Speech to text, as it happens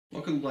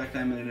Welcome to Black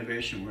Diamond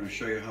Innovation. We're going to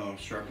show you how to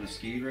sharpen a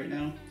ski right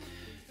now.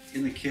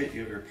 In the kit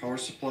you have your power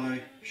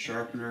supply,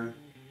 sharpener,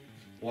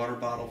 water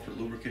bottle for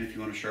lubricant if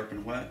you want to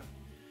sharpen wet,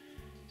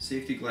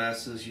 safety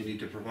glasses you need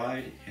to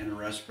provide, and a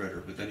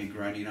respirator. With any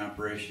grinding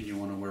operation you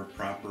want to wear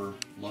proper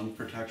lung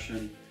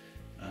protection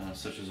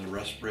such as a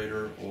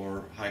respirator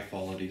or high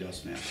quality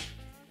dust mask.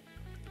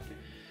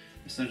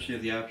 Essentially you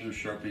have the option of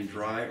sharpening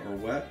dry or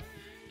wet.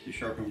 To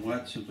sharpen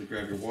wet, simply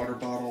grab your water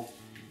bottle,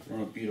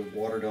 run a bead of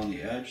water down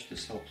the edge.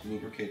 This helps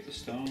lubricate the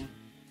stone.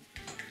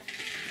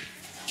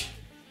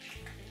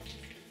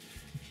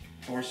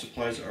 Power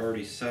supply is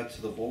already set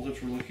to the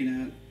voltage we're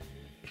looking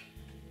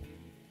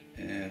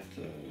at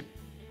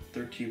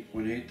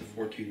 13.8 to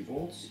 14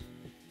 volts.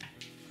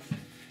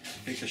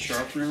 Take the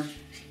sharpener,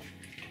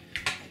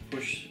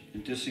 push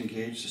and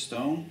disengage the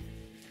stone.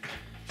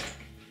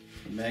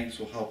 The magnets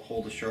will help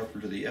hold the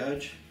sharpener to the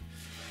edge.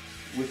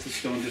 With the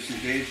stone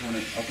disengaged, run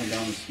it up and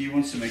down the ski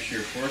once to make sure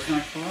your core's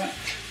not caught.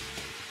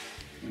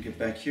 When we get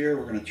back here,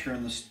 we're going to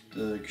turn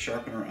the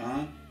sharpener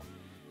on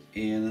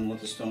and then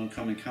let the stone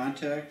come in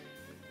contact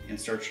and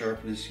start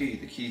sharpening the ski.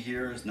 The key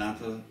here is not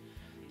to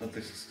let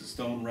the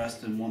stone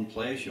rest in one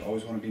place. You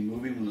always want to be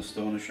moving when the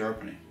stone is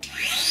sharpening.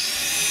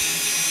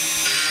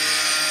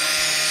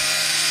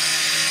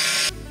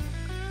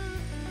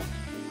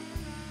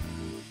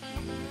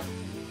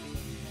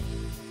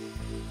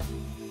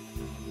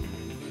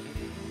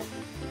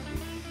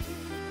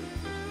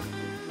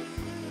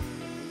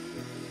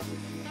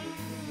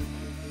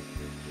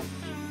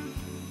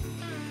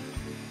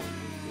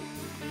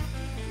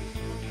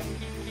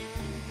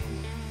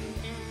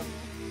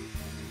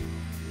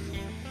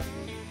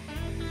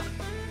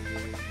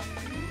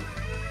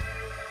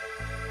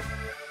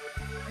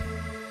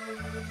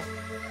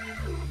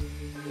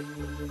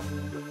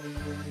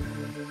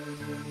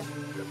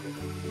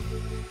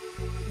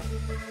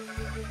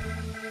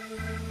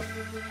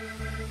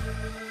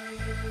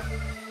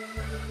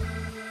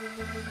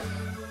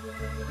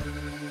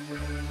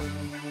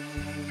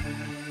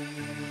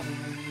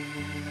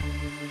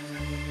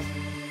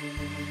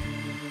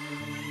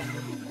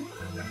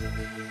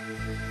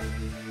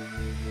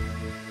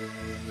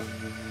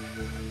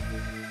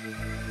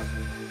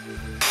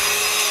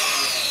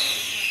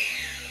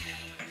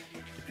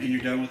 And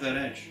you're done with that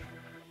edge.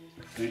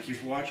 Thank you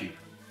for watching.